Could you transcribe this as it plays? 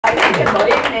알게 더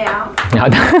있네요.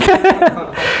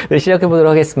 네, 시작해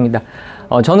보도록 하겠습니다.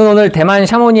 저는 오늘 대만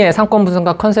샤모니의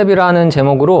상권분석과 컨셉이라는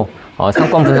제목으로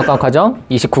상권분석과 과정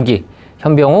 29기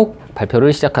현병욱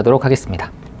발표를 시작하도록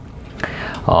하겠습니다.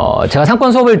 제가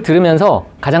상권 수업을 들으면서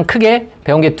가장 크게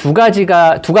배운 게 두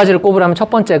가지를 꼽으라면 첫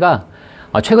번째가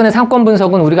최근에 상권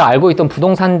분석은 우리가 알고 있던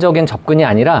부동산적인 접근이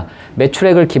아니라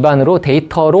매출액을 기반으로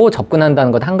데이터로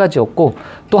접근한다는 것 한 가지였고,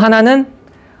 또 하나는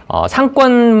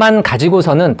상권만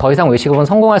가지고서는 더 이상 외식업은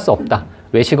성공할 수 없다.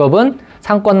 외식업은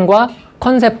상권과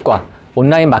컨셉과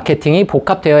온라인 마케팅이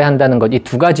복합되어야 한다는 것, 이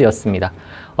두 가지였습니다.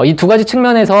 이 두 가지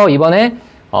측면에서 이번에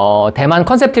대만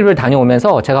컨셉 TV를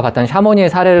다녀오면서 제가 봤던 샤모니의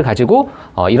사례를 가지고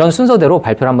이런 순서대로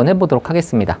발표를 한번 해보도록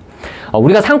하겠습니다.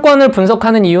 우리가 상권을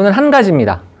분석하는 이유는 한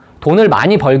가지입니다. 돈을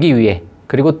많이 벌기 위해,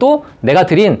 그리고 또 내가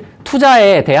드린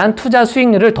투자에 대한 투자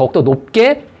수익률을 더욱더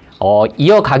높게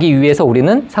이어가기 위해서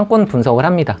우리는 상권 분석을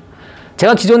합니다.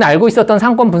 제가 기존에 알고 있었던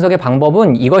상권 분석의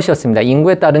방법은 이것이었습니다.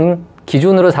 인구에 따른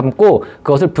기준으로 삼고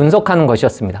그것을 분석하는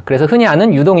것이었습니다. 그래서 흔히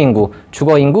아는 유동인구,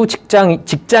 주거인구,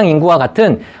 직장인구와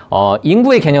같은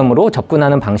인구의 개념으로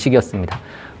접근하는 방식이었습니다.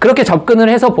 그렇게 접근을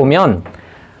해서 보면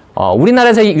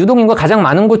우리나라에서 유동인구가 가장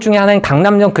많은 곳 중에 하나인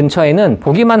강남역 근처에는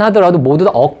보기만 하더라도 모두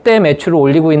다 억대 매출을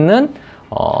올리고 있는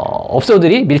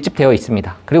업소들이 밀집되어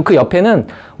있습니다. 그리고 그 옆에는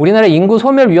우리나라 인구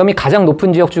소멸 위험이 가장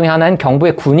높은 지역 중에 하나인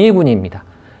경북의 군위군입니다.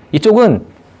 이쪽은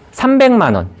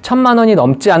 300만 원, 1000만 원이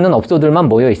넘지 않는 업소들만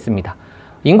모여 있습니다.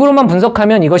 인구로만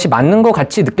분석하면 이것이 맞는 것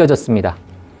같이 느껴졌습니다.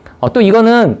 또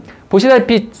이거는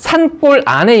보시다시피 산골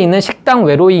안에 있는 식당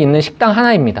외로이 있는 식당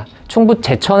하나입니다. 충북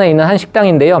제천에 있는 한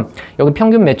식당인데요. 여기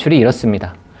평균 매출이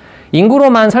이렇습니다.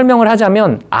 인구로만 설명을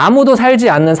하자면 아무도 살지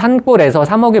않는 산골에서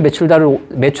 3억의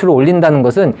매출을 올린다는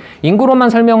것은 인구로만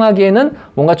설명하기에는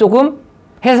뭔가 조금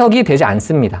해석이 되지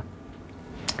않습니다.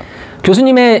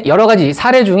 교수님의 여러 가지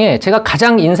사례 중에 제가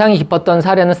가장 인상이 깊었던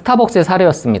사례는 스타벅스의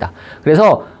사례였습니다.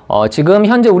 그래서 지금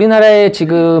현재 우리나라에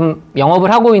지금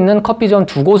영업을 하고 있는 커피점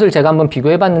두 곳을 제가 한번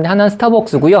비교해 봤는데, 하나는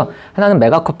스타벅스고요, 하나는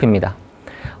메카커피입니다.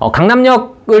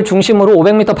 강남역을 중심으로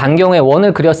 500m 반경의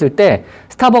원을 그렸을 때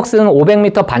스타벅스는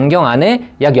 500m 반경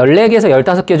안에 약 14개에서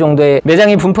 15개 정도의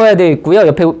매장이 분포되어 있고요.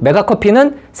 옆에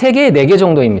메카커피는 3개, 4개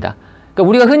정도입니다. 그러니까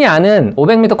우리가 흔히 아는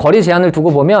 500m 거리 제한을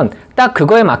두고 보면 딱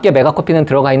그거에 맞게 메가커피는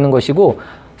들어가 있는 것이고,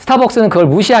 스타벅스는 그걸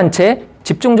무시한 채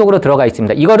집중적으로 들어가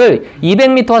있습니다. 이거를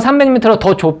 200m와 300m로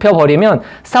더 좁혀버리면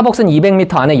스타벅스는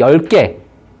 200m 안에 10개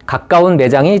가까운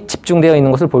매장이 집중되어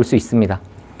있는 것을 볼 수 있습니다.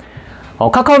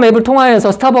 카카오 맵을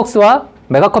통하여서 스타벅스와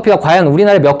메가커피가 과연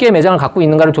우리나라에 몇 개의 매장을 갖고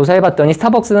있는가를 조사해봤더니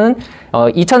스타벅스는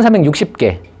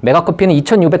 2360개, 메가커피는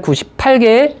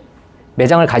 2698개의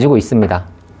매장을 가지고 있습니다.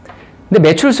 근데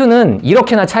매출수는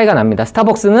이렇게나 차이가 납니다.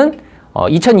 스타벅스는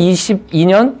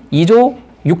 2022년 2조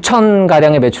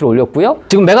 6천가량의 매출을 올렸고요.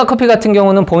 지금 메가커피 같은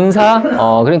경우는 본사,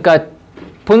 그러니까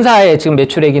본사의 지금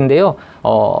매출액인데요.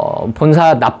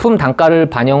 본사 납품 단가를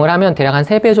반영을 하면 대략 한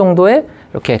 3배 정도의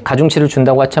이렇게 가중치를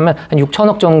준다고 하자면 한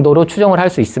 6천억 정도로 추정을 할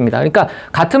수 있습니다. 그러니까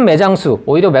같은 매장 수,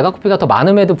 오히려 메가커피가 더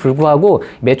많음에도 불구하고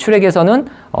매출액에서는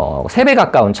 3배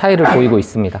가까운 차이를 보이고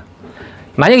있습니다.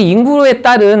 만약에 인구에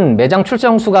따른 매장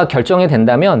출장 수가 결정이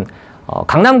된다면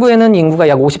강남구에는 인구가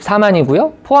약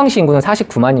 54만이고요. 포항시 인구는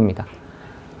 49만입니다.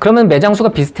 그러면 매장 수가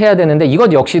비슷해야 되는데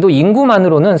이것 역시도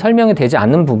인구만으로는 설명이 되지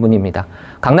않는 부분입니다.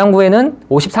 강남구에는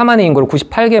 54만의 인구로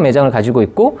 98개 매장을 가지고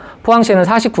있고, 포항시에는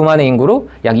 49만의 인구로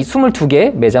약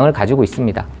 22개 매장을 가지고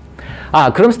있습니다.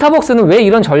 그럼 스타벅스는 왜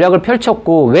이런 전략을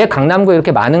펼쳤고 왜 강남구에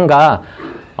이렇게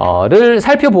많은가를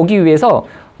살펴보기 위해서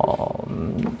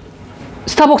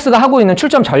스타벅스가 하고 있는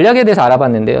출점 전략에 대해서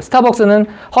알아봤는데요. 스타벅스는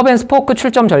허브앤스포크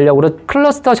출점 전략으로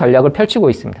클러스터 전략을 펼치고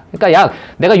있습니다. 그러니까 약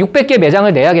내가 600개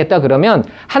매장을 내야겠다 그러면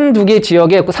한두 개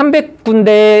지역에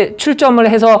 300군데 출점을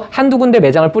해서 한두 군데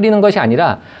매장을 뿌리는 것이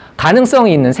아니라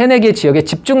가능성이 있는 3, 4개 지역에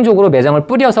집중적으로 매장을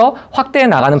뿌려서 확대해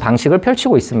나가는 방식을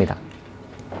펼치고 있습니다.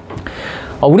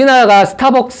 우리나라가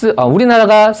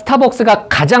스타벅스가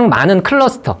가장 많은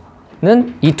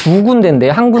클러스터는 이 두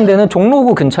군데인데요. 한 군데는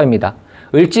종로구 근처입니다.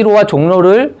 을지로와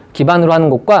종로를 기반으로 하는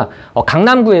곳과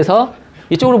강남구에서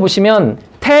이쪽으로 보시면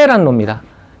테헤란로입니다.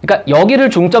 그러니까 여기를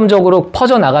중점적으로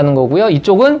퍼져나가는 거고요.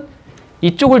 이쪽을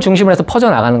중심으로 해서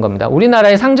퍼져나가는 겁니다.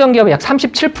 우리나라의 상점기업의 약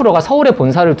 37%가 서울에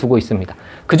본사를 두고 있습니다.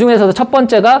 그 중에서도 첫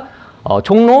번째가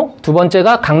종로, 두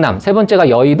번째가 강남, 세 번째가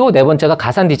여의도, 네 번째가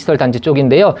가산 디지털 단지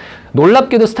쪽인데요.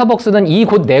 놀랍게도 스타벅스는 이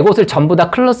네 곳을 전부 다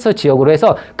클러스터 지역으로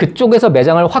해서 그쪽에서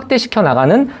매장을 확대시켜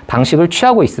나가는 방식을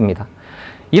취하고 있습니다.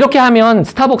 이렇게 하면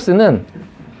스타벅스는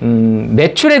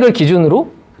매출액을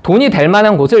기준으로 돈이 될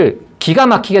만한 곳을 기가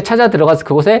막히게 찾아 들어가서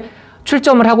그곳에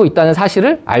출점을 하고 있다는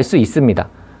사실을 알 수 있습니다.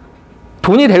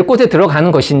 돈이 될 곳에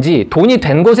들어가는 것인지 돈이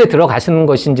된 곳에 들어가시는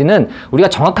것인지는 우리가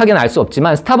정확하게는 알 수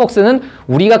없지만 스타벅스는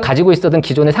우리가 가지고 있었던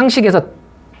기존의 상식에서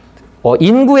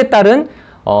인구에 따른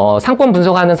상권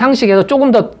분석하는 상식에서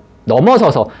조금 더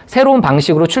넘어서서 새로운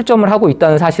방식으로 출점을 하고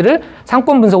있다는 사실을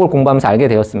상권 분석을 공부하면서 알게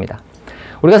되었습니다.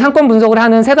 우리가 상권 분석을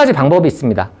하는 세 가지 방법이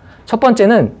있습니다. 첫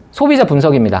번째는 소비자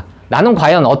분석입니다. 나는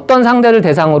과연 어떤 상대를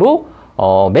대상으로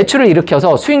매출을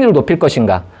일으켜서 수익률을 높일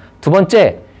것인가. 두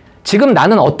번째, 지금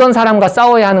나는 어떤 사람과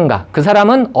싸워야 하는가. 그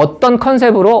사람은 어떤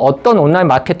컨셉으로 어떤 온라인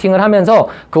마케팅을 하면서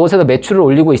그곳에서 매출을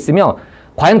올리고 있으며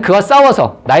과연 그와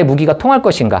싸워서 나의 무기가 통할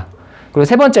것인가. 그리고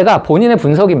세 번째가 본인의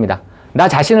분석입니다. 나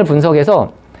자신을 분석해서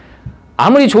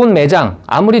아무리 좋은 매장,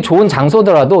 아무리 좋은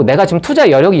장소더라도 내가 지금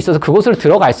투자 여력이 있어서 그곳을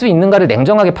들어갈 수 있는가를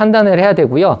냉정하게 판단을 해야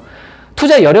되고요.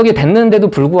 투자 여력이 됐는데도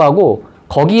불구하고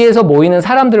거기에서 모이는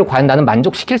사람들을 과연 나는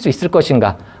만족시킬 수 있을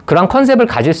것인가. 그런 컨셉을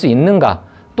가질 수 있는가.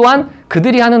 또한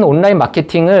그들이 하는 온라인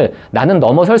마케팅을 나는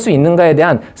넘어설 수 있는가에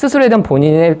대한 스스로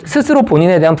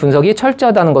본인에 대한 분석이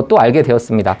철저하다는 것도 알게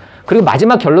되었습니다. 그리고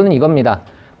마지막 결론은 이겁니다.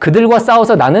 그들과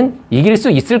싸워서 나는 이길 수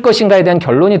있을 것인가에 대한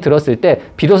결론이 들었을 때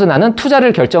비로소 나는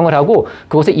투자를 결정을 하고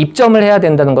그곳에 입점을 해야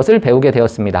된다는 것을 배우게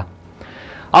되었습니다.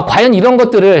 과연 이런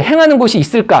것들을 행하는 곳이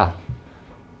있을까?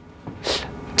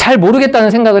 잘 모르겠다는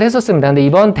생각을 했었습니다. 근데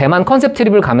이번 대만 컨셉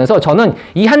트립을 가면서 저는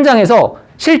이 현장에서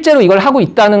실제로 이걸 하고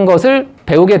있다는 것을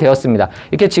배우게 되었습니다.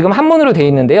 이렇게 지금 한문으로 되어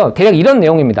있는데요. 대략 이런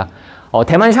내용입니다.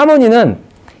 대만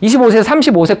샤모니는 25세,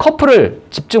 35세 커플을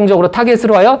집중적으로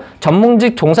타겟으로 하여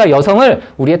전문직 종사 여성을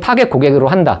우리의 타겟 고객으로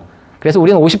한다. 그래서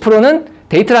우리는 50%는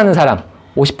데이트를 하는 사람,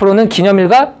 50%는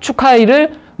기념일과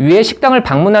축하일을 위해 식당을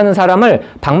방문하는 사람을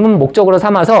방문 목적으로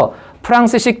삼아서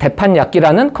프랑스식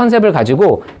테판야끼라는 컨셉을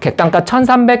가지고 객단가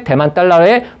 1,300 대만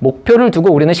달러의 목표를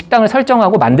두고 우리는 식당을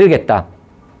설정하고 만들겠다.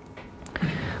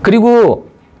 그리고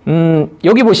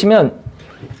여기 보시면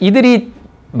이들이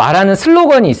말하는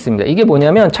슬로건이 있습니다. 이게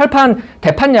뭐냐면 철판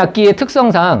테판야끼의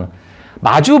특성상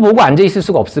마주보고 앉아있을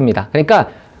수가 없습니다. 그러니까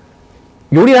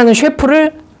요리하는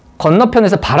셰프를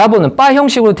건너편에서 바라보는 바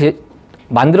형식으로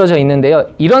만들어져 있는데요.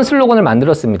 이런 슬로건을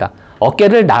만들었습니다.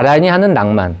 어깨를 나란히 하는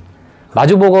낭만.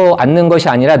 마주보고 앉는 것이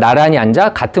아니라 나란히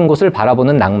앉아 같은 곳을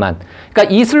바라보는 낭만.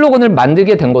 그러니까 이 슬로건을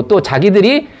만들게 된 것도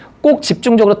자기들이 꼭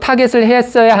집중적으로 타겟을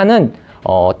했어야 하는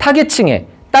타겟층에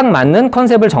딱 맞는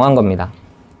컨셉을 정한 겁니다.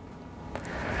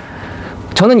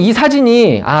 저는 이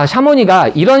사진이 샤모니가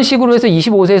이런 식으로 해서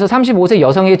 25세에서 35세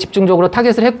여성에게 집중적으로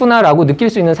타겟을 했구나라고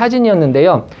느낄 수 있는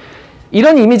사진이었는데요.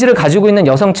 이런 이미지를 가지고 있는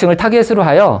여성층을 타겟으로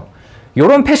하여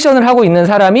이런 패션을 하고 있는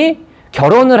사람이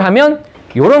결혼을 하면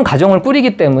이런 가정을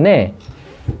꾸리기 때문에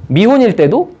미혼일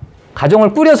때도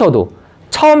가정을 꾸려서도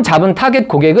처음 잡은 타겟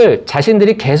고객을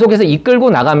자신들이 계속해서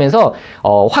이끌고 나가면서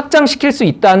확장시킬 수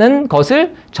있다는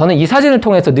것을 저는 이 사진을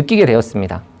통해서 느끼게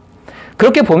되었습니다.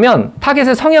 그렇게 보면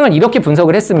타겟의 성향을 이렇게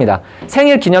분석을 했습니다.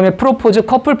 생일, 기념일, 프로포즈,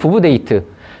 커플, 부부 데이트.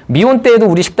 미혼 때에도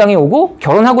우리 식당에 오고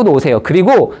결혼하고도 오세요.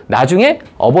 그리고 나중에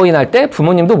어버이날 때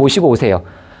부모님도 모시고 오세요.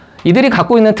 이들이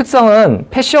갖고 있는 특성은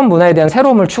패션 문화에 대한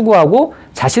새로움을 추구하고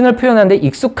자신을 표현하는 데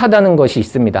익숙하다는 것이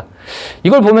있습니다.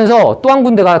 이걸 보면서 또 한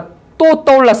군데가 또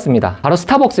떠올랐습니다. 바로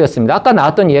스타벅스였습니다. 아까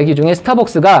나왔던 이야기 중에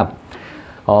스타벅스가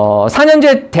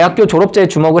 4년제 대학교 졸업자에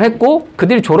주목을 했고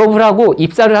그들이 졸업을 하고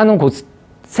입사를 하는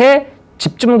곳에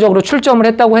집중적으로 출점을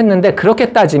했다고 했는데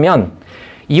그렇게 따지면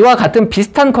이와 같은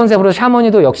비슷한 컨셉으로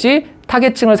샤모니도 역시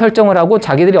타겟층을 설정을 하고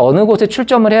자기들이 어느 곳에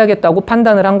출점을 해야겠다고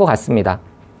판단을 한 것 같습니다.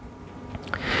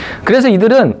 그래서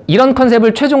이들은 이런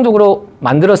컨셉을 최종적으로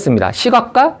만들었습니다.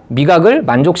 시각과 미각을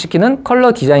만족시키는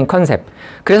컬러 디자인 컨셉.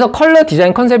 그래서 컬러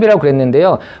디자인 컨셉이라고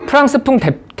그랬는데요. 프랑스풍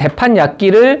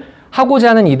테판야끼를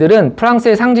하고자 하는 이들은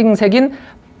프랑스의 상징색인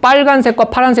빨간색과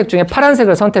파란색 중에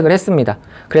파란색을 선택을 했습니다.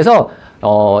 그래서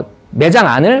매장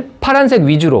안을 파란색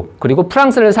위주로 그리고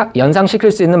프랑스를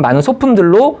연상시킬 수 있는 많은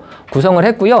소품들로 구성을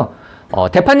했고요.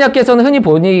 테판야끼에서는 흔히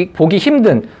보기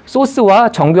힘든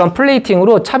소스와 정교한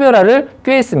플레이팅으로 차별화를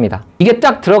꾀했습니다. 이게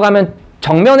딱 들어가면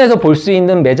정면에서 볼 수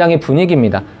있는 매장의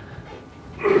분위기입니다.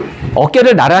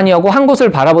 어깨를 나란히 하고 한 곳을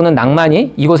바라보는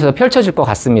낭만이 이곳에서 펼쳐질 것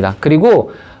같습니다.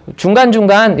 그리고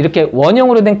중간중간 이렇게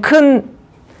원형으로 된 큰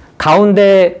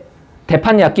가운데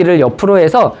테판야끼를 옆으로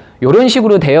해서 이런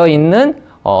식으로 되어 있는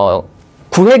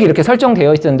구획이 이렇게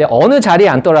설정되어 있었는데 어느 자리에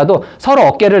앉더라도 서로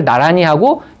어깨를 나란히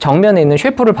하고 정면에 있는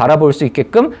셰프를 바라볼 수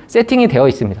있게끔 세팅이 되어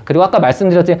있습니다. 그리고 아까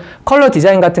말씀드렸던 컬러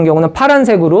디자인 같은 경우는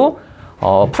파란색으로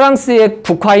프랑스의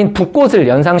국화인 붓꽃을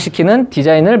연상시키는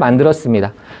디자인을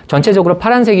만들었습니다. 전체적으로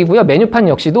파란색이고요. 메뉴판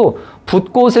역시도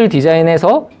붓꽃을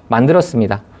디자인해서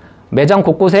만들었습니다. 매장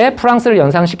곳곳에 프랑스를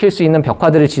연상시킬 수 있는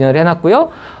벽화들을 진열해 놨고요.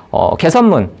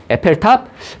 개선문, 에펠탑,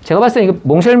 제가 봤을 때 이거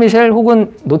몽쉘미셸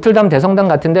혹은 노틀담 대성당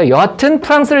같은데 여하튼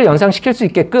프랑스를 연상시킬 수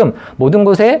있게끔 모든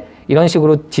곳에 이런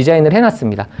식으로 디자인을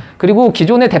해놨습니다. 그리고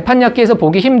기존의 대판야끼에서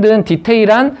보기 힘든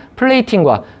디테일한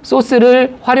플레이팅과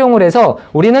소스를 활용을 해서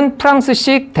우리는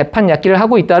프랑스식 대판야끼를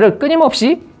하고 있다를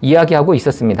끊임없이 이야기하고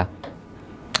있었습니다.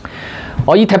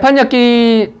 이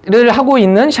대판야끼를 하고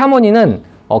있는 샤모니는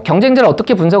경쟁자를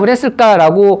어떻게 분석을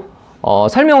했을까라고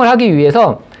설명을 하기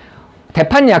위해서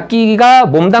대판야끼가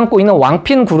몸담고 있는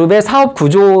왕핀 그룹의 사업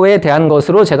구조에 대한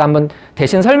것으로 제가 한번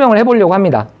대신 설명을 해보려고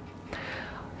합니다.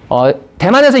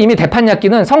 대만에서 이미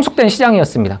대판야끼는 성숙된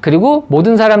시장이었습니다. 그리고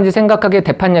모든 사람들이 생각하기에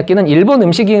대판야끼는 일본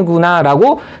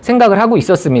음식이구나라고 생각을 하고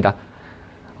있었습니다.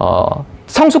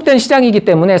 성숙된 시장이기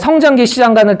때문에 성장기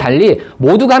시장과는 달리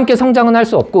모두가 함께 성장은 할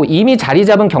수 없고 이미 자리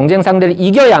잡은 경쟁 상대를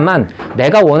이겨야만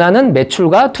내가 원하는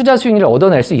매출과 투자 수익률을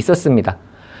얻어낼 수 있었습니다.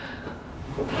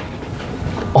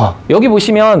 여기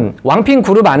보시면 왕핀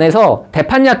그룹 안에서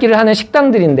대판야끼를 하는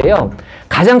식당들인데요.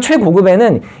 가장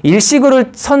최고급에는 일식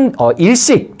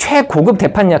최고급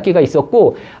대판야끼가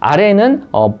있었고 아래에는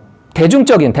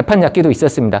대중적인 대판야끼도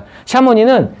있었습니다.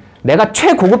 샤모니는 내가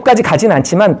최고급까지 가진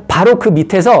않지만 바로 그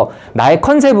밑에서 나의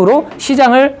컨셉으로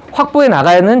시장을 확보해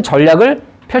나가는 전략을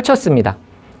펼쳤습니다.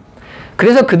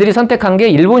 그래서 그들이 선택한 게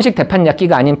일본식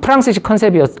대판야끼가 아닌 프랑스식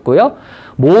컨셉이었고요.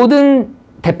 모든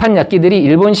대판야끼들이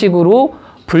일본식으로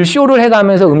불쇼를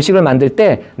해가면서 음식을 만들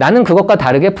때 나는 그것과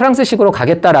다르게 프랑스식으로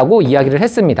가겠다라고 이야기를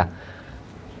했습니다.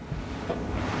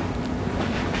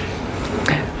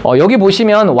 여기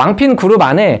보시면 왕핀 그룹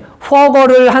안에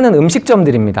푸어거를 하는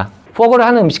음식점들입니다. 푸어거를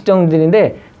하는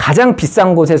음식점들인데 가장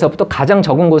비싼 곳에서부터 가장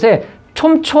적은 곳에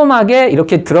촘촘하게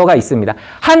이렇게 들어가 있습니다.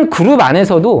 한 그룹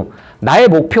안에서도 나의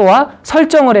목표와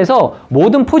설정을 해서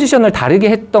모든 포지션을 다르게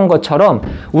했던 것처럼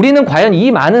우리는 과연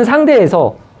이 많은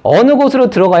상대에서 어느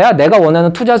곳으로 들어가야 내가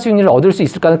원하는 투자 수익률을 얻을 수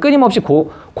있을까는 끊임없이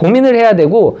고민을 해야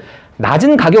되고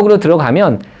낮은 가격으로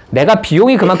들어가면 내가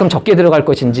비용이 그만큼 적게 들어갈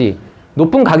것인지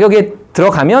높은 가격에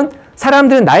들어가면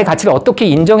사람들은 나의 가치를 어떻게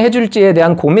인정해 줄지에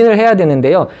대한 고민을 해야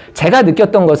되는데요. 제가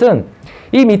느꼈던 것은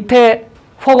이 밑에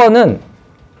퍼거는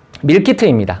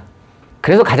밀키트입니다.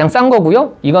 그래서 가장 싼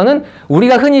거고요. 이거는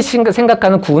우리가 흔히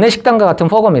생각하는 구내 식당과 같은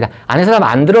버거입니다. 안에서 다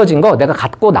만들어진 거 내가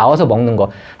갖고 나와서 먹는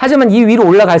거. 하지만 이 위로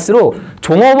올라갈수록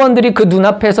종업원들이 그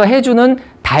눈앞에서 해주는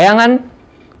다양한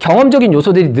경험적인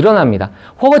요소들이 늘어납니다.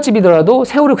 허거집이더라도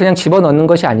새우를 그냥 집어넣는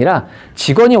것이 아니라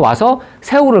직원이 와서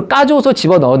새우를 까줘서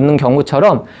집어넣는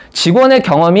경우처럼 직원의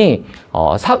경험이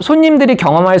손님들이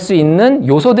경험할 수 있는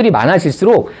요소들이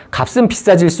많아질수록 값은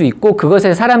비싸질 수 있고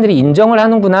그것에 사람들이 인정을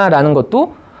하는구나라는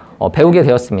것도 배우게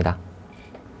되었습니다.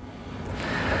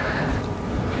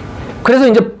 그래서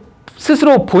이제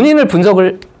스스로 본인을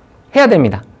분석을 해야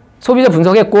됩니다. 소비자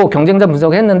분석했고 경쟁자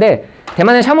분석했는데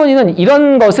대만의 샤모니는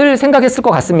이런 것을 생각했을 것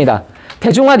같습니다.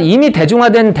 이미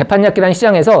대중화된 대판야끼라는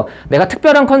시장에서 내가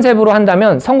특별한 컨셉으로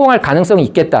한다면 성공할 가능성이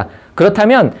있겠다.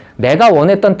 그렇다면 내가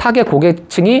원했던 타겟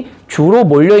고객층이 주로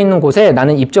몰려있는 곳에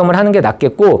나는 입점을 하는 게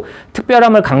낫겠고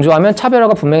특별함을 강조하면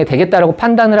차별화가 분명히 되겠다라고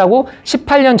판단을 하고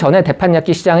 18년 전에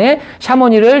대판야끼 시장에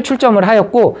샤모니를 출점을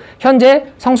하였고 현재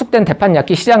성숙된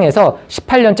대판야끼 시장에서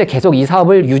 18년째 계속 이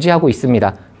사업을 유지하고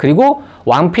있습니다. 그리고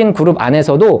왕핀 그룹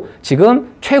안에서도 지금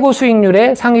최고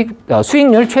수익률의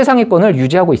수익률 최상위권을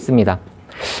유지하고 있습니다.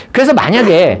 그래서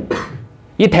만약에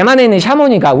이 대만에 있는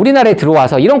샤모니가 우리나라에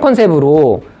들어와서 이런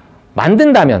컨셉으로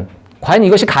만든다면 과연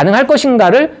이것이 가능할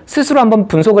것인가를 스스로 한번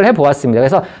분석을 해보았습니다.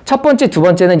 그래서 첫 번째, 두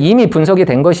번째는 이미 분석이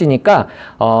된 것이니까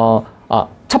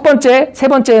첫 번째, 세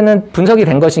번째는 분석이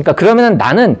된 것이니까 그러면은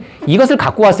나는 이것을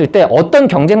갖고 왔을 때 어떤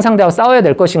경쟁 상대와 싸워야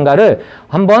될 것인가를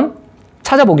한번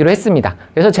찾아보기로 했습니다.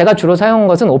 그래서 제가 주로 사용한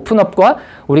것은 오픈업과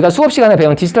우리가 수업 시간에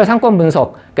배운 디지털 상권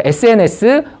분석, 그러니까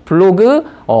SNS, 블로그,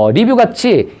 리뷰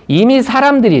같이 이미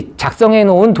사람들이 작성해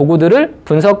놓은 도구들을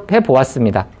분석해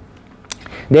보았습니다.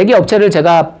 4개 업체를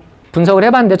제가 분석을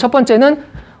해봤는데 첫 번째는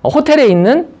호텔에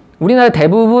있는 우리나라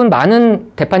대부분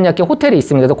많은 대판야끼 호텔이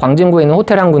있습니다. 그래서 광진구에 있는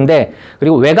호텔 한 군데,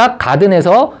 그리고 외곽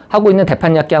가든에서 하고 있는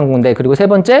대판야끼 한 군데, 그리고 세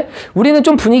번째 우리는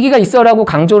좀 분위기가 있어라고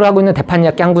강조를 하고 있는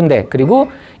대판야끼 한 군데, 그리고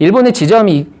일본의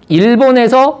지점이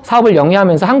일본에서 사업을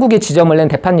영위하면서 한국에 지점을 낸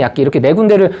대판야끼, 이렇게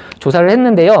 4군데를 조사를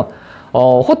했는데요.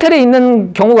 호텔에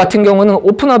있는 경우 같은 경우는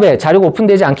오픈업에 자료가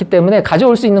오픈되지 않기 때문에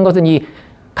가져올 수 있는 것은 이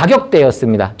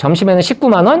가격대였습니다. 점심에는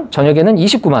 19만 원, 저녁에는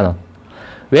 29만 원.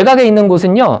 외곽에 있는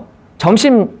곳은요,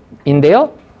 점심인데요,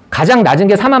 가장 낮은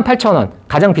게 48,000원,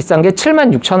 가장 비싼 게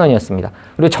 76,000원이었습니다.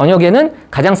 그리고 저녁에는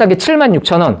가장 싼 게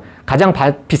 76,000원, 가장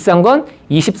비싼 건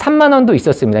 23만 원도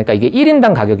있었습니다. 그러니까 이게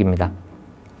 1인당 가격입니다.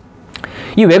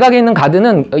 이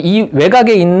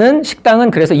외곽에 있는 식당은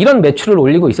그래서 이런 매출을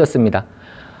올리고 있었습니다.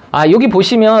 여기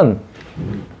보시면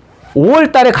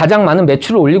 5월 달에 가장 많은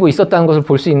매출을 올리고 있었다는 것을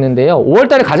볼 수 있는데요. 5월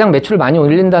달에 가장 매출을 많이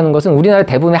올린다는 것은 우리나라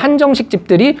대부분의 한정식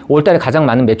집들이 5월 달에 가장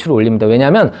많은 매출을 올립니다.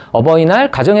 왜냐하면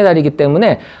어버이날, 가정의 달이기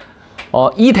때문에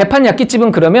이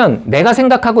대판야끼집은 그러면 내가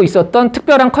생각하고 있었던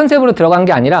특별한 컨셉으로 들어간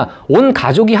게 아니라 온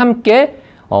가족이 함께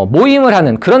모임을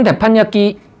하는 그런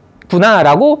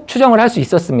대판야끼구나라고 추정을 할 수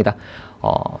있었습니다.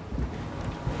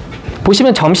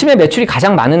 보시면 점심에 매출이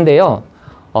가장 많은데요.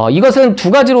 이것은 두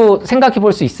가지로 생각해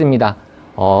볼 수 있습니다.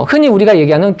 흔히 우리가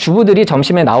얘기하는 주부들이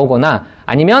점심에 나오거나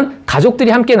아니면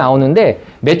가족들이 함께 나오는데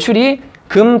매출이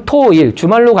금, 토, 일,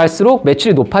 주말로 갈수록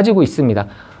매출이 높아지고 있습니다.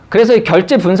 그래서 이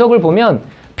결제 분석을 보면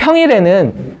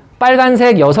평일에는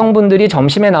빨간색 여성분들이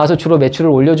점심에 나와서 주로 매출을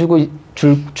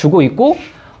올려주고 있고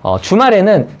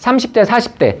주말에는 30대,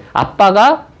 40대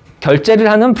아빠가 결제를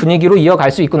하는 분위기로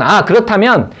이어갈 수 있구나.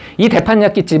 그렇다면 이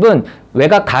대판야끼집은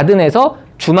외곽 가든에서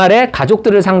주말에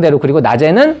가족들을 상대로 그리고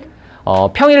낮에는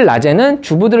평일 낮에는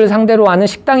주부들을 상대로 하는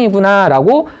식당이구나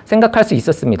라고 생각할 수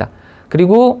있었습니다.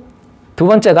 그리고 두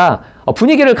번째가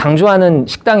분위기를 강조하는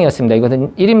식당이었습니다.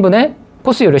 이것은 1인분에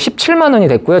코스료로 17만 원이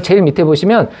됐고요. 제일 밑에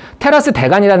보시면 테라스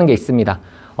대관이라는 게 있습니다.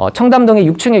 청담동의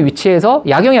 6층에 위치해서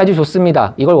야경이 아주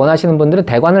좋습니다. 이걸 원하시는 분들은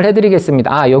대관을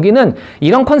해드리겠습니다. 여기는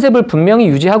이런 컨셉을 분명히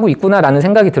유지하고 있구나라는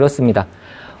생각이 들었습니다.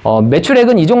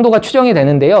 매출액은 이 정도가 추정이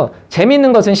되는데요.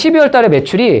 재미있는 것은 12월 달에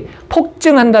매출이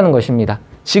폭증한다는 것입니다.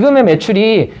 지금의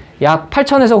매출이 약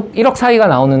 8천에서 1억 사이가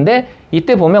나오는데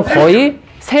이때 보면 거의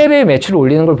 3배의 매출을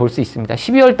올리는 걸 볼 수 있습니다.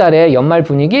 12월 달에 연말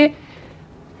분위기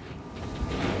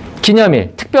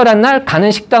기념일, 특별한 날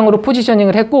가는 식당으로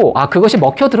포지셔닝을 했고 그것이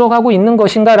먹혀 들어가고 있는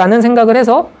것인가 라는 생각을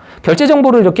해서 결제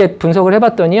정보를 이렇게 분석을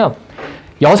해봤더니요.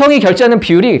 여성이 결제하는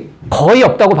비율이 거의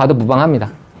없다고 봐도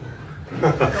무방합니다.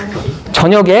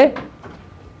 저녁에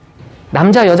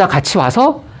남자, 여자 같이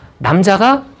와서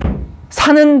남자가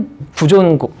사는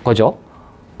구조인 거죠.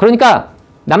 그러니까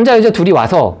남자, 여자 둘이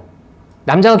와서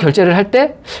남자가 결제를 할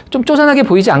때 좀 쪼잔하게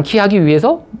보이지 않게 하기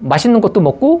위해서 맛있는 것도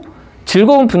먹고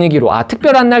즐거운 분위기로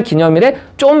특별한 날 기념일에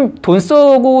좀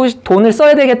돈을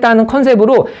써야 되겠다는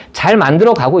컨셉으로 잘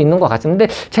만들어 가고 있는 것 같은데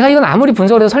제가 이건 아무리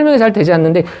분석을 해서 설명이 잘 되지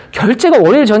않는데 결제가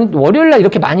월요일 날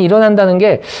이렇게 많이 일어난다는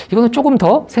게 이거는 조금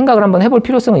더 생각을 한번 해볼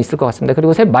필요성은 있을 것 같습니다.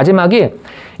 그리고 마지막이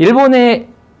일본에서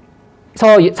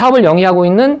사업을 영위하고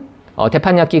있는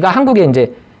대판야끼가 한국에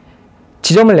이제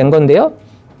지점을 낸 건데요.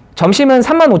 점심은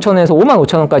 35,000원에서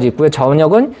 55,000원까지 있고요.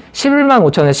 저녁은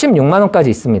 115,000원에서 160,000원까지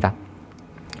있습니다.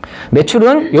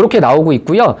 매출은 이렇게 나오고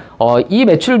있고요. 이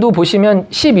매출도 보시면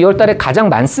 12월 달에 가장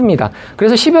많습니다.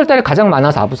 그래서 12월 달에 가장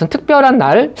많아서 무슨 특별한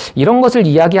날 이런 것을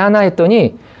이야기하나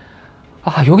했더니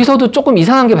여기서도 조금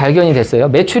이상한 게 발견이 됐어요.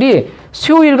 매출이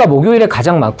수요일과 목요일에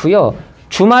가장 많고요.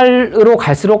 주말으로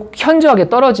갈수록 현저하게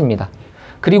떨어집니다.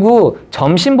 그리고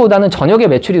점심보다는 저녁에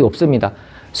매출이 높습니다.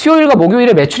 수요일과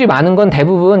목요일에 매출이 많은 건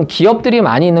대부분 기업들이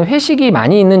많이 있는 회식이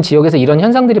많이 있는 지역에서 이런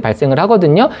현상들이 발생을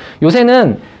하거든요.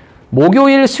 요새는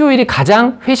목요일, 수요일이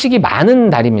가장 회식이 많은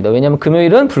날입니다. 왜냐하면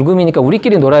금요일은 불금이니까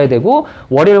우리끼리 놀아야 되고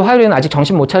월요일, 화요일은 아직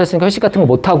정신 못 차렸으니까 회식 같은 거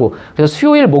못하고 그래서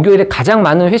수요일, 목요일에 가장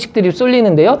많은 회식들이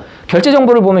쏠리는데요. 결제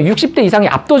정보를 보면 60대 이상이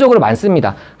압도적으로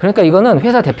많습니다. 그러니까 이거는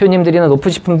회사 대표님들이나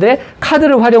높으신 분들의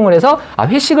카드를 활용을 해서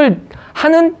회식을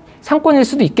하는 상권일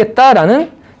수도 있겠다라는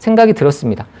생각이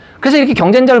들었습니다. 그래서 이렇게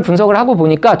경쟁자를 분석을 하고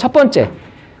보니까 첫 번째,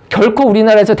 결코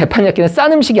우리나라에서 대판야끼는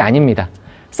싼 음식이 아닙니다.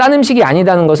 싼 음식이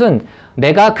아니다는 것은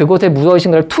내가 그곳에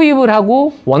무엇인가를 투입을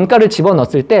하고 원가를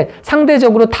집어넣었을 때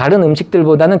상대적으로 다른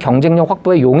음식들보다는 경쟁력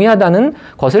확보에 용이하다는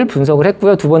것을 분석을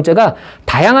했고요. 두 번째가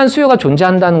다양한 수요가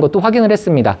존재한다는 것도 확인을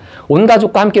했습니다. 온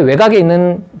가족과 함께 외곽에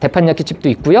있는 대판야끼 집도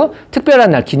있고요. 특별한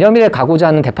날 기념일에 가고자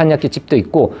하는 대판야끼 집도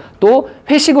있고 또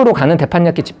회식으로 가는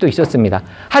대판야끼 집도 있었습니다.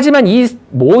 하지만 이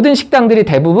모든 식당들이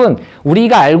대부분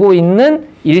우리가 알고 있는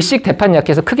일식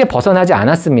대판야끼에서 크게 벗어나지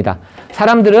않았습니다.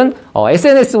 사람들은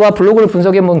SNS와 블로그를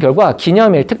분석해 본 결과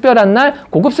기념일, 특별한 날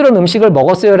고급스러운 음식을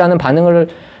먹었어요라는 반응을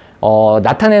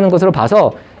나타내는 것으로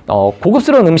봐서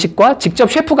고급스러운 음식과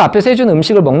직접 셰프가 앞에서 해준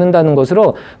음식을 먹는다는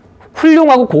것으로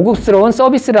훌륭하고 고급스러운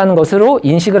서비스라는 것으로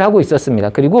인식을 하고 있었습니다.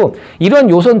 그리고 이런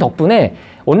요소 덕분에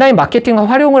온라인 마케팅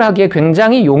활용을 하기에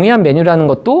굉장히 용이한 메뉴라는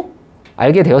것도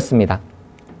알게 되었습니다.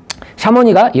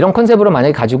 샤모니가 이런 컨셉으로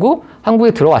만약에 가지고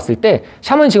한국에 들어왔을 때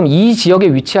샤모니 지금 이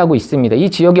지역에 위치하고 있습니다. 이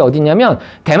지역이 어디냐면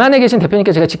대만에 계신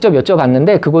대표님께 제가 직접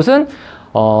여쭤봤는데 그곳은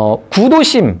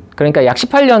구도심 그러니까 약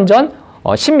 18년 전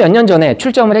 10몇 년 전에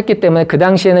출점을 했기 때문에 그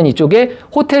당시에는 이쪽에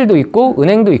호텔도 있고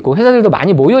은행도 있고 회사들도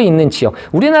많이 모여있는 지역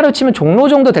우리나라로 치면 종로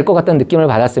정도 될 것 같다는 느낌을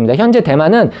받았습니다. 현재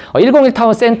대만은 101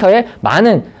 타워 센터에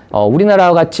많은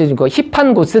우리나라와 같이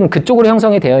힙한 곳은 그쪽으로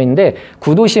형성이 되어 있는데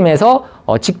구도심에서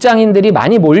직장인들이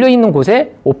많이 몰려있는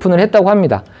곳에 오픈을 했다고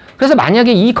합니다. 그래서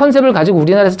만약에 이 컨셉을 가지고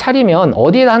우리나라에서 차리면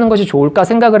어디에다 하는 것이 좋을까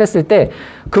생각을 했을 때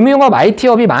금융업,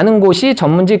 IT업이 많은 곳이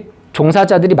전문직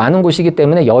종사자들이 많은 곳이기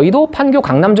때문에 여의도, 판교,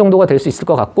 강남 정도가 될 수 있을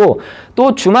것 같고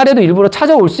또 주말에도 일부러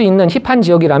찾아올 수 있는 힙한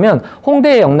지역이라면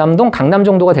홍대, 영남동, 강남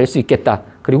정도가 될 수 있겠다.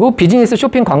 그리고 비즈니스,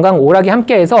 쇼핑, 관광, 오락이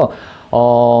함께해서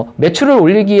매출을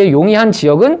올리기에 용이한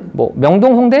지역은 뭐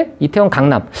명동, 홍대, 이태원,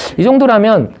 강남 이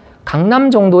정도라면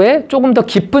강남 정도에 조금 더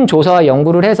깊은 조사와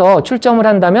연구를 해서 출점을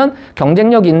한다면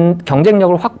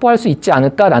경쟁력을 확보할 수 있지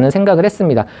않을까라는 생각을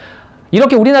했습니다.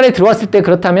 이렇게 우리나라에 들어왔을 때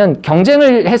그렇다면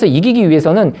경쟁을 해서 이기기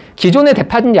위해서는 기존의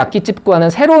대판야끼집과는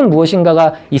새로운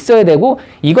무엇인가가 있어야 되고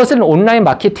이것을 온라인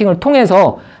마케팅을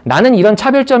통해서 나는 이런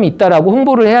차별점이 있다라고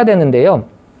홍보를 해야 되는데요.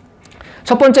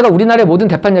 첫 번째가 우리나라의 모든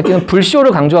대판야끼는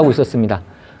불쇼를 강조하고 있었습니다.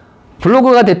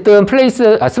 블로그가 됐든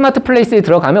스마트 플레이스에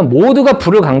들어가면 모두가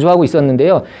불을 강조하고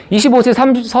있었는데요. 25세,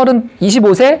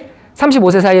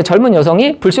 35세 사이의 젊은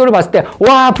여성이 불쇼를 봤을 때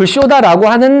와, 불쇼다라고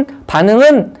하는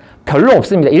반응은 별로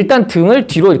없습니다. 일단 등을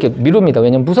뒤로 이렇게 미룹니다.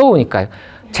 왜냐면 무서우니까요.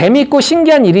 재밌고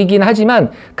신기한 일이긴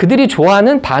하지만 그들이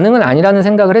좋아하는 반응은 아니라는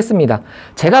생각을 했습니다.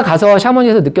 제가 가서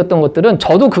샤모니에서 느꼈던 것들은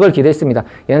저도 그걸 기대했습니다.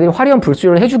 얘네들이 화려한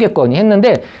불쇼를 해주겠거니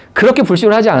했는데 그렇게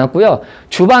불쇼를 하지 않았고요.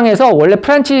 주방에서 원래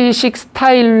프란치식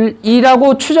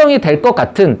스타일이라고 추정이 될 것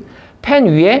같은 팬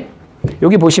위에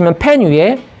여기 보시면 팬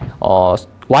위에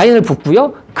와인을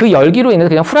붓고요. 그 열기로 인해서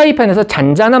그냥 후라이팬에서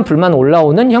잔잔한 불만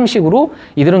올라오는 형식으로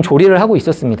이들은 조리를 하고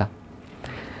있었습니다.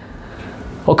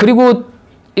 그리고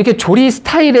이렇게 조리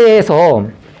스타일에서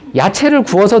야채를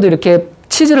구워서도 이렇게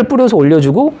치즈를 뿌려서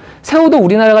올려주고 새우도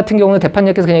우리나라 같은 경우는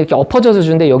대판야끼에서 그냥 이렇게 엎어져서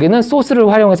주는데 여기는 소스를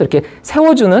활용해서 이렇게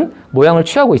세워주는 모양을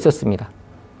취하고 있었습니다.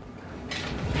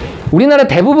 우리나라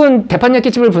대부분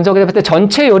대판야끼집을 분석해 볼 때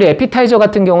전체 요리 에피타이저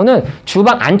같은 경우는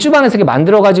안주방에서 이렇게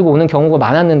만들어가지고 오는 경우가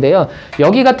많았는데요.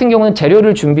 여기 같은 경우는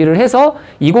재료를 준비를 해서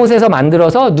이곳에서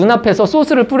만들어서 눈앞에서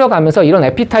소스를 뿌려가면서 이런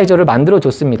에피타이저를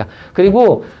만들어줬습니다.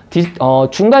 그리고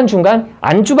중간중간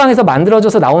안주방에서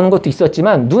만들어져서 나오는 것도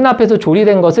있었지만 눈앞에서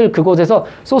조리된 것을 그곳에서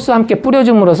소스와 함께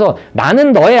뿌려줌으로써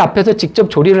나는 너의 앞에서 직접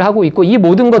조리를 하고 있고 이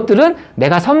모든 것들은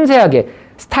내가 섬세하게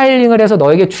스타일링을 해서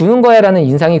너에게 주는 거야 라는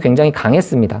인상이 굉장히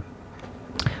강했습니다.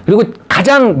 그리고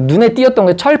가장 눈에 띄었던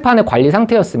게 철판의 관리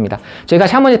상태였습니다. 저희가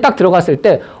샤머니에 딱 들어갔을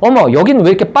때 어머 여긴 왜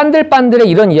이렇게 반들반들해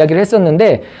이런 이야기를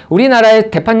했었는데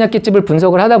우리나라의 대판야끼집을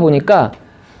분석을 하다 보니까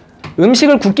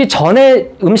음식을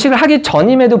하기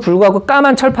전임에도 불구하고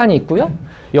까만 철판이 있고요.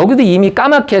 여기도 이미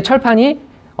까맣게 철판이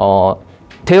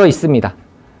되어 있습니다.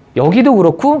 여기도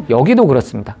그렇고 여기도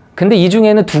그렇습니다. 근데 이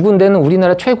중에는 두 군데는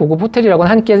우리나라 최고급 호텔이라고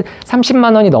한 끼에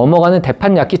 30만 원이 넘어가는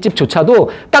대판야끼집조차도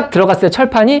딱 들어갔을 때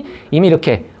철판이 이미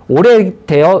이렇게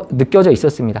오래되어 느껴져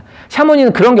있었습니다.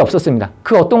 샤모니는 그런 게 없었습니다.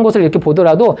 그 어떤 곳을 이렇게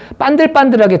보더라도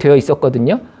반들반들하게 되어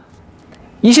있었거든요.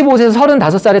 25세에서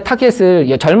 35살의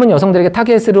타겟을 젊은 여성들에게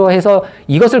타겟으로 해서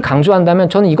이것을 강조한다면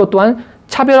저는 이것 또한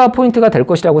차별화 포인트가 될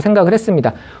것이라고 생각을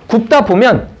했습니다. 굽다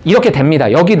보면 이렇게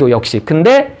됩니다. 여기도 역시.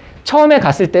 근데 처음에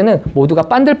갔을 때는 모두가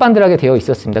반들반들하게 되어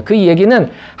있었습니다. 그 얘기는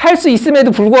할 수 있음에도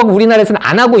불구하고 우리나라에서는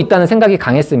안 하고 있다는 생각이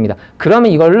강했습니다.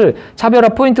 그러면 이거를 차별화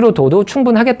포인트로 둬도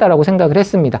충분하겠다라고 생각을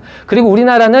했습니다. 그리고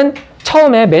우리나라는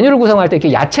처음에 메뉴를 구성할 때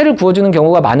이렇게 야채를 구워주는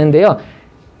경우가 많은데요.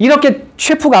 이렇게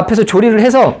셰프가 앞에서 조리를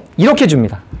해서 이렇게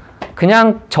줍니다.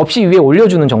 그냥 접시 위에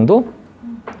올려주는 정도?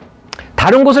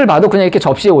 다른 곳을 봐도 그냥 이렇게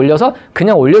접시에 올려서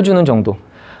그냥 올려주는 정도.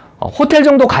 호텔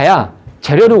정도 가야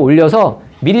재료를 올려서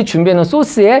미리 준비해놓은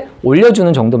소스에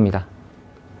올려주는 정도입니다.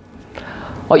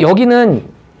 여기는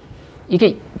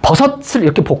이게 버섯을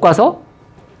이렇게 볶아서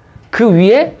그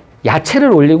위에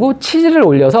야채를 올리고 치즈를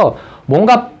올려서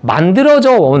뭔가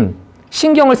만들어져 온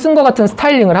신경을 쓴 것 같은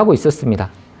스타일링을 하고 있었습니다.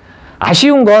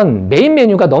 아쉬운 건 메인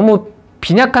메뉴가 너무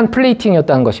빈약한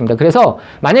플레이팅이었다는 것입니다. 그래서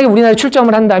만약에 우리나라에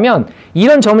출점을 한다면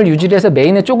이런 점을 유지를 해서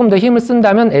메인에 조금 더 힘을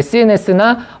쓴다면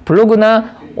SNS나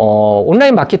블로그나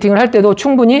온라인 마케팅을 할 때도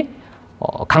충분히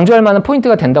강조할 만한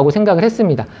포인트가 된다고 생각을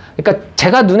했습니다. 그러니까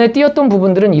제가 눈에 띄었던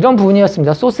부분들은 이런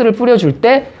부분이었습니다. 소스를 뿌려줄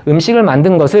때 음식을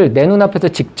만든 것을 내 눈앞에서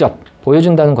직접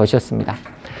보여준다는 것이었습니다.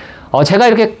 제가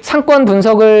이렇게 상권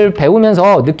분석을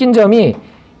배우면서 느낀 점이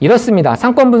이렇습니다.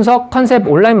 상권 분석, 컨셉,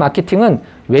 온라인 마케팅은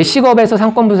외식업에서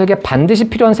상권 분석에 반드시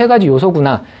필요한 3가지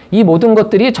요소구나. 이 모든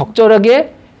것들이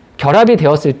적절하게 결합이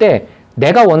되었을 때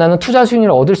내가 원하는 투자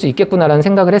수익률을 얻을 수 있겠구나라는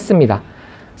생각을 했습니다.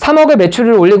 3억의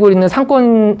매출을 올리고 있는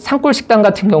상골 식당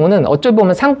같은 경우는 어찌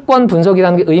보면 상권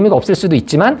분석이라는 게 의미가 없을 수도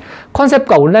있지만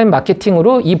컨셉과 온라인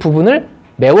마케팅으로 이 부분을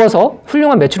메워서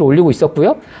훌륭한 매출을 올리고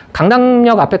있었고요.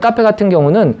 강남역 앞에 카페 같은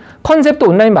경우는 컨셉도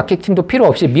온라인 마케팅도 필요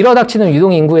없이 밀어닥치는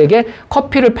유동 인구에게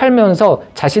커피를 팔면서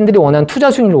자신들이 원하는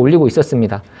투자 수익률을 올리고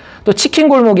있었습니다. 또 치킨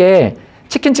골목에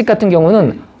치킨집 같은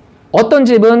경우는 어떤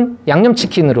집은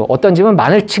양념치킨으로, 어떤 집은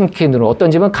마늘치킨으로, 어떤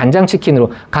집은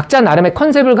간장치킨으로 각자 나름의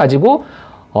컨셉을 가지고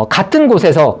같은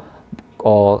곳에서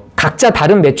각자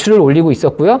다른 매출을 올리고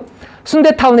있었고요.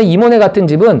 순대타운의 이모네 같은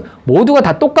집은 모두가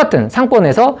다 똑같은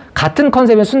상권에서 같은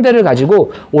컨셉의 순대를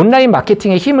가지고 온라인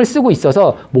마케팅에 힘을 쓰고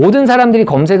있어서 모든 사람들이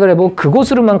검색을 해보고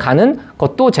그곳으로만 가는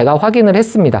것도 제가 확인을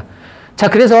했습니다. 자,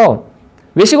 그래서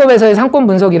외식업에서의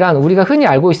상권분석이란 우리가 흔히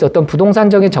알고 있었던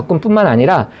부동산적인 접근뿐만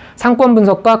아니라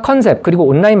상권분석과 컨셉 그리고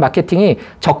온라인 마케팅이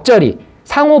적절히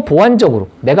상호 보완적으로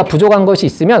내가 부족한 것이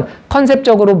있으면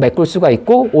컨셉적으로 메꿀 수가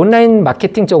있고 온라인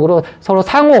마케팅적으로 서로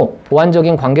상호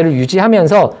보완적인 관계를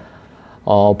유지하면서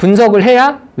분석을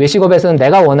해야 외식업에서는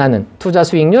내가 원하는 투자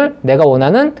수익률, 내가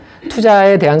원하는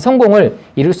투자에 대한 성공을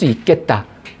이룰 수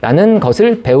있겠다라는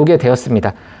것을 배우게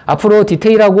되었습니다. 앞으로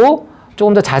디테일하고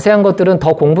조금 더 자세한 것들은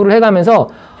더 공부를 해가면서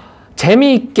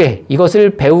재미있게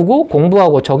이것을 배우고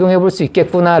공부하고 적용해 볼 수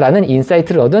있겠구나라는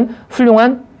인사이트를 얻은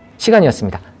훌륭한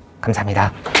시간이었습니다.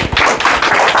 감사합니다.